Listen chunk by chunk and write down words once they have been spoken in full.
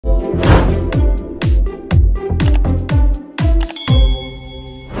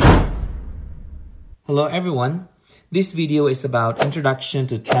Hello everyone. This video is about introduction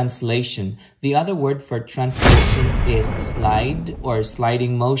to translation. The other word for translation is slide or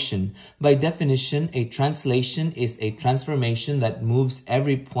sliding motion. By definition, a translation is a transformation that moves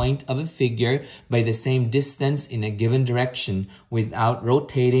every point of a figure by the same distance in a given direction without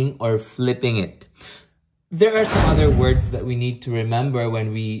rotating or flipping it. There are some other words that we need to remember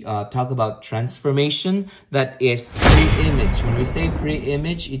when we talk about transformation. That is pre-image. When we say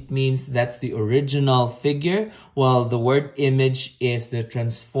pre-image, it means that's the original figure, while the word image is the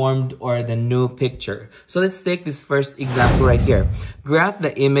transformed or the new picture. So let's take this first example right here. Graph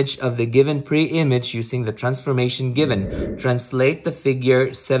the image of the given pre-image using the transformation given. Translate the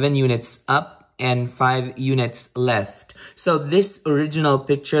figure 7 units up and 5 units left. So this original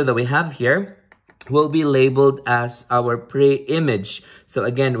picture that we have here will be labeled as our pre-image. So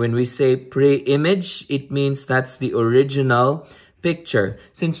again, when we say pre-image, it means that's the original picture.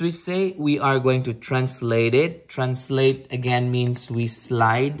 Since we say we are going to translate it, translate again means we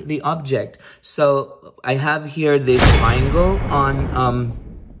slide the object. So I have here this triangle on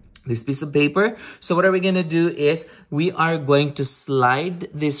this piece of paper. So what are we going to do is we are going to slide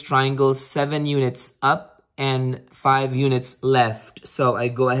this triangle 7 units up and 5 units left. So I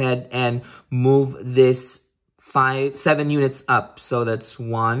go ahead and move this 7 units up. So that's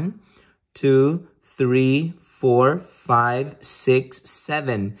 1, 2, 3, 4, 5, 6,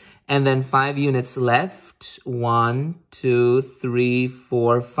 7. And then 5 units left. 1, 2, 3,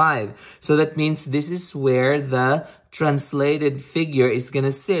 4, 5. So that means this is where the translated figure is going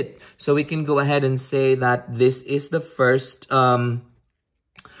to sit. So we can go ahead and say that this is the first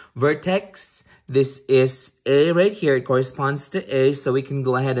vertex. This is A right here. It corresponds to A. So we can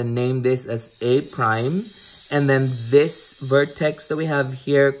go ahead and name this as A prime. And then this vertex that we have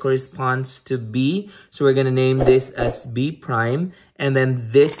here corresponds to B. So we're going to name this as B prime. And then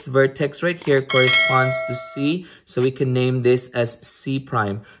this vertex right here corresponds to C. So we can name this as C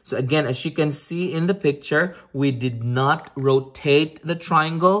prime. So again, as you can see in the picture, we did not rotate the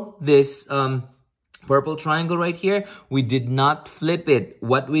triangle. This purple triangle right here, we did not flip it.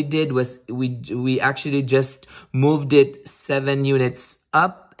 What we did was we actually just moved it 7 units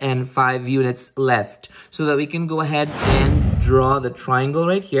up and 5 units left, so that we can go ahead and draw the triangle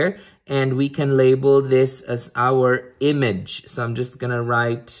right here, and we can label this as our image. So I'm just gonna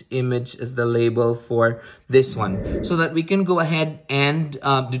write image as the label for this one, so that we can go ahead and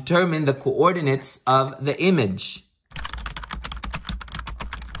determine the coordinates of the image.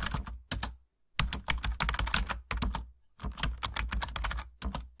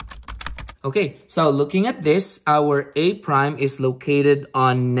 Okay, so looking at this, our A prime is located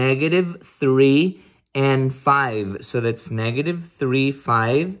on -3 and 5. So that's -3,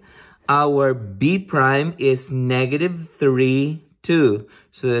 5. Our B prime is -3, 2.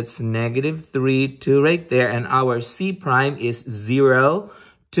 So that's -3, 2 right there. And our C prime is 0,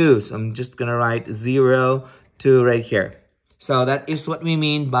 2. So I'm just going to write 0, 2 right here. So that is what we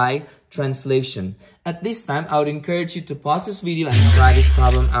mean by translation. At this time, I would encourage you to pause this video and try this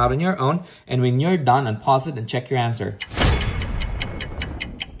problem out on your own. And when you're done, unpause it and check your answer.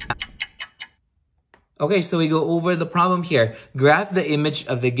 Okay, so we go over the problem here. Graph the image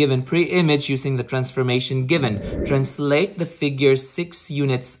of the given pre-image using the transformation given. Translate the figure 6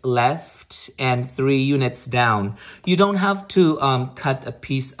 units left and 3 units down. You don't have to cut a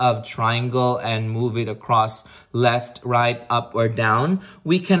piece of triangle and move it across left, right, up, or down.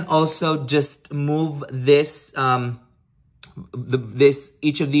 We can also just move this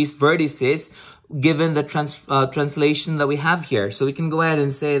each of these vertices given the translation that we have here. So we can go ahead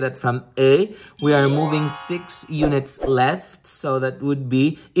and say that from A, we are moving 6 units left. So that would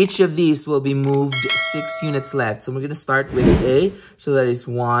be, each of these will be moved 6 units left. So we're going to start with A. So that is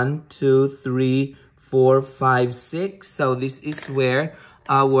 1, 2, 3, 4, 5, 6. So this is where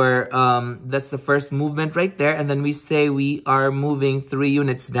our, that's the first movement right there. And then we say we are moving 3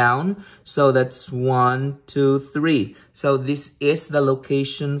 units down. So that's 1, 2, 3. So this is the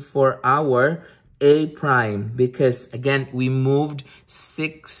location for our A prime, because again, we moved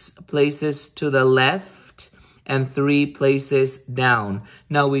 6 places to the left and 3 places down.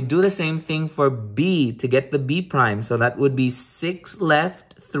 Now we do the same thing for B to get the B prime. So that would be 6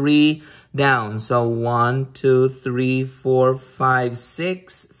 left, 3 down. So 1, 2, 3, 4, 5,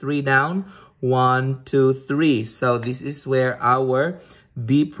 6, 3 down, 1, 2, 3. So this is where our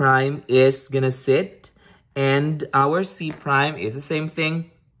B prime is gonna sit, and our C prime is the same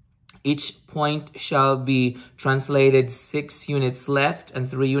thing. Each point shall be translated 6 units left and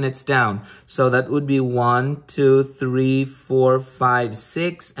 3 units down. So that would be 1, 2, 3, 4, 5,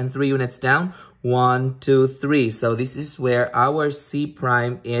 6, and 3 units down. 1, 2, 3. So this is where our C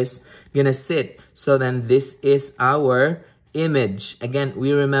prime is gonna sit. So then this is our image. Again,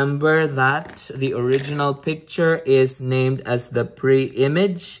 we remember that the original picture is named as the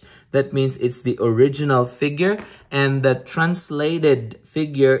pre-image. That means it's the original figure, and the translated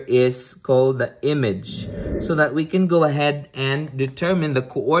figure is called the image. So that we can go ahead and determine the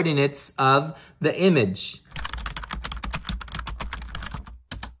coordinates of the image.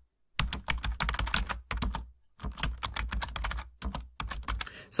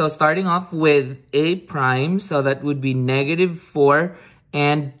 So starting off with A prime, so that would be -4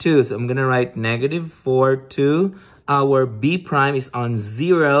 and 2. So I'm going to write -4, 2. Our B prime is on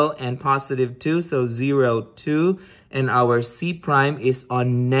 0 and +2, so 0, 2. And our C prime is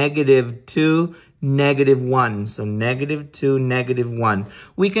on -2, -1. So -2, -1.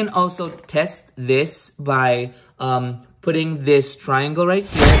 We can also test this by putting this triangle right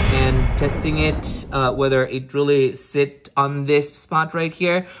here and testing it whether it really sit on this spot right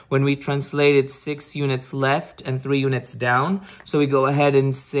here. When we translate it 6 units left and 3 units down, so we go ahead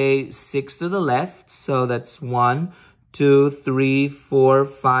and say 6 to the left, so that's 1, 2, 3, 4,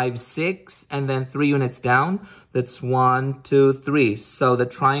 5, 6, and then 3 units down, that's 1, 2, 3. So the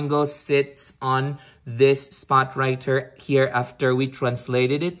triangle sits on this spot right here after we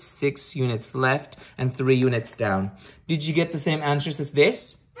translated it 6 units left and 3 units down. Did you get the same answers as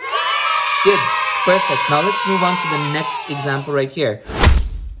this? Good. Perfect. Now let's move on to the next example right here.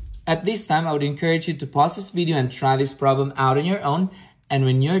 At this time, I would encourage you to pause this video and try this problem out on your own. And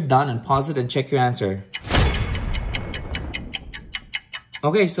when you're done, unpause it and check your answer.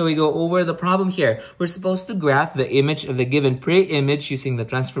 Okay, so we go over the problem here. We're supposed to graph the image of the given pre-image using the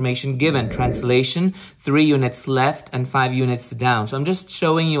transformation given. Translation, 3 units left and 5 units down. So I'm just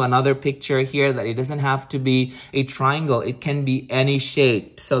showing you another picture here that it doesn't have to be a triangle. It can be any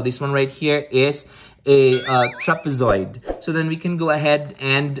shape. So this one right here is a trapezoid. So then we can go ahead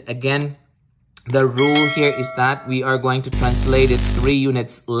and again, the rule here is that we are going to translate it 3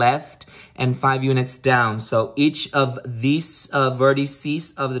 units left and 5 units down. So each of these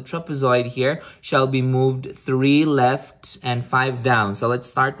vertices of the trapezoid here shall be moved 3 left and 5 down. So let's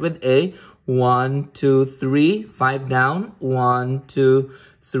start with A. 1, 2, 3, 5 down. 1, 2,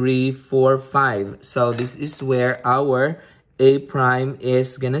 3, 4, 5. So this is where our A prime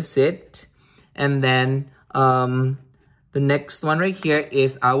is gonna sit. And then the next one right here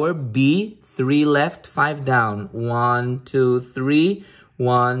is our B. 3 left, 5 down. 1, 2, 3.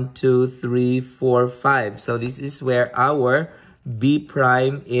 1, 2, 3, 4, 5. So this is where our B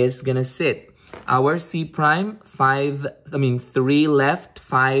prime is gonna sit. Our C prime, 3 left,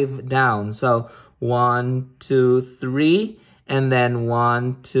 5 down. So 1, 2, 3, and then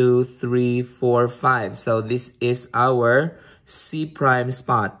 1, 2, 3, 4, 5. So this is our C prime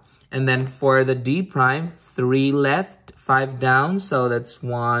spot. And then for the D prime, 3 left, 5 down. So that's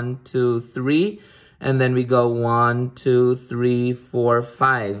 1, 2, 3. And then we go 1, 2, 3, 4,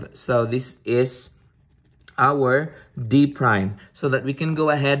 5. So this is our D prime. So that we can go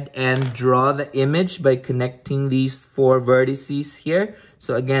ahead and draw the image by connecting these 4 vertices here.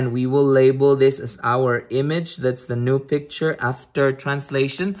 So again, we will label this as our image. That's the new picture after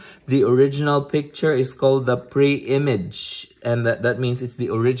translation. The original picture is called the pre-image. And that means it's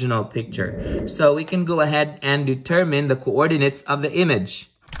the original picture. So we can go ahead and determine the coordinates of the image.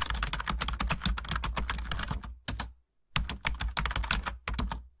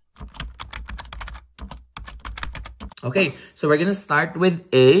 Okay, so we're gonna start with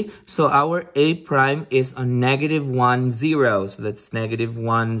A. So our A prime is on -1, 0. So that's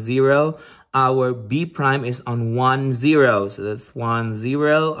 -1, 0. Our B prime is on 1, 0. So that's 1,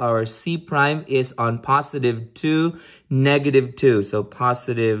 0. Our C prime is on +2, -2. So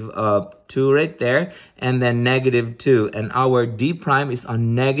 +2 right there. And then -2. And our D prime is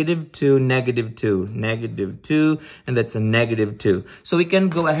on -2, -2. -2. And that's a -2. So we can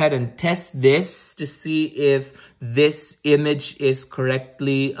go ahead and test this to see if this image is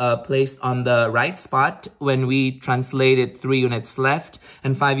correctly placed on the right spot when we translate it 3 units left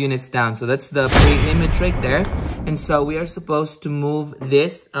and 5 units down. So that's the pre-image right there. And so we are supposed to move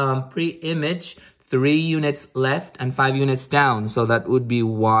this pre-image 3 units left and 5 units down. So that would be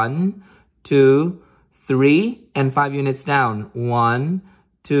 1, 2, 3, and 5 units down. 1,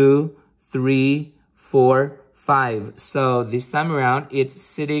 2, 3, 4, 5. So this time around, it's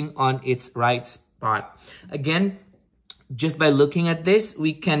sitting on its right spot. Again, just by looking at this,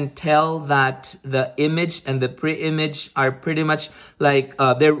 we can tell that the image and the pre-image are pretty much like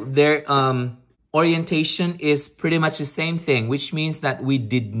they're Orientation is pretty much the same thing, which means that we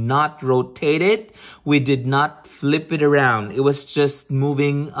did not rotate it. We did not flip it around. It was just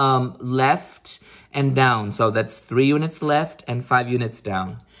moving left and down. So that's 3 units left and 5 units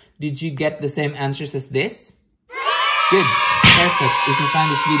down. Did you get the same answers as this? Good. Perfect. If you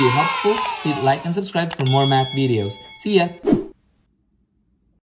find this video helpful, hit like and subscribe for more math videos. See ya!